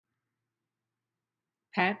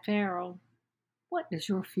Pat Farrell, what does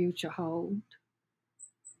your future hold?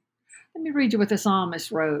 Let me read you what the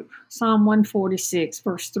psalmist wrote. Psalm 146,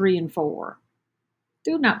 verse 3 and 4.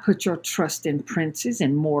 Do not put your trust in princes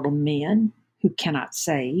and mortal men who cannot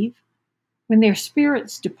save. When their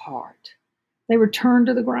spirits depart, they return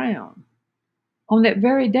to the ground. On that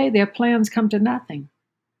very day, their plans come to nothing.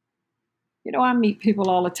 You know, I meet people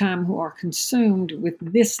all the time who are consumed with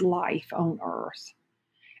this life on earth.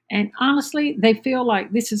 And honestly, they feel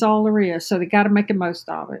like this is all there is, so they got to make the most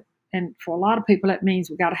of it. And for a lot of people, that means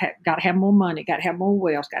we got to have more money, got to have more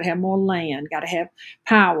wealth, got to have more land, got to have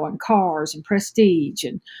power and cars and prestige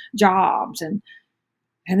and jobs, and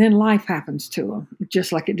then life happens to them,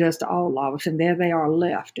 just like it does to all of us. And there they are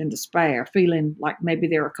left in despair, feeling like maybe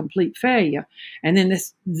they're a complete failure. And then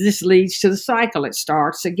this leads to the cycle. It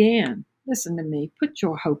starts again. Listen to me. Put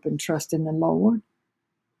your hope and trust in the Lord.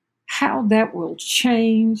 How that will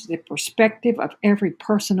change the perspective of every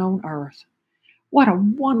person on earth. What a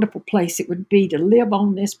wonderful place it would be to live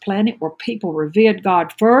on this planet where people revered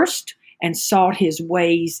God first and sought his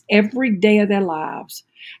ways every day of their lives.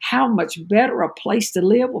 How much better a place to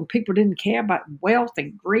live when people didn't care about wealth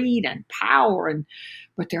and greed and power,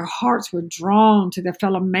 but their hearts were drawn to their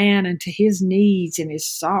fellow man and to his needs and his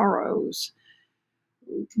sorrows.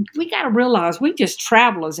 We got to realize we just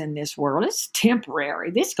travelers in this world. It's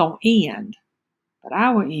temporary. This going to end. But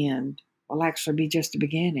our end will actually be just the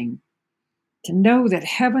beginning. To know that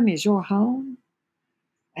heaven is your home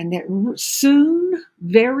and that soon,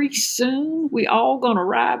 very soon, we all going to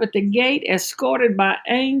arrive at the gate escorted by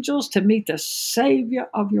angels to meet the Savior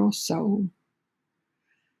of your soul.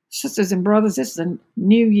 Sisters and brothers, this is a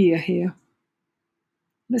new year here.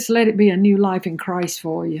 Let's let it be a new life in Christ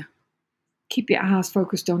for you. Keep your eyes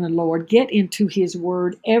focused on the Lord. Get into his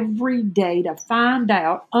word every day to find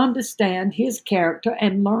out, understand his character,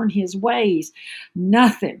 and learn his ways.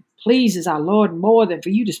 Nothing pleases our Lord more than for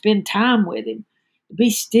you to spend time with him, to be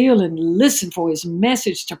still and listen for his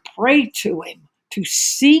message, to pray to him, to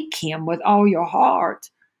seek him with all your heart.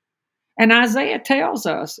 And Isaiah tells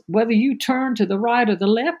us, whether you turn to the right or the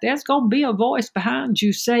left, there's going to be a voice behind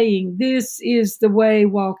you saying, this is the way,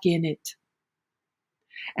 walk in it.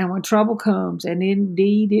 And when trouble comes, and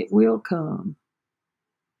indeed it will come,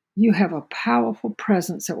 you have a powerful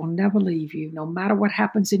presence that will never leave you. No matter what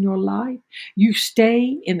happens in your life, you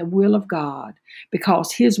stay in the will of God,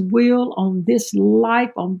 because his will on this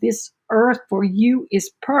life, on this earth for you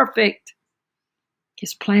is perfect.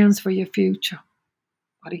 His plans for your future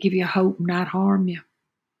are to give you hope, not harm you.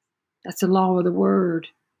 That's the law of the word.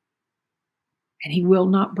 And he will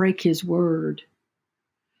not break his word.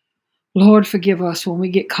 Lord, forgive us when we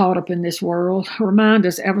get caught up in this world. Remind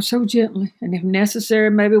us ever so gently, and if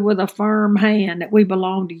necessary, maybe with a firm hand, that we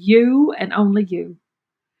belong to you and only you.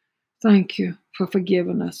 Thank you for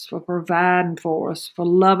forgiving us, for providing for us, for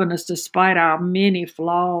loving us despite our many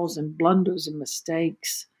flaws and blunders and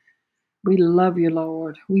mistakes. We love you,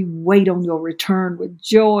 Lord. We wait on your return with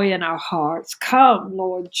joy in our hearts. Come,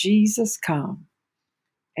 Lord Jesus, come.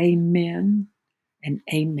 Amen and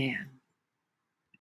amen.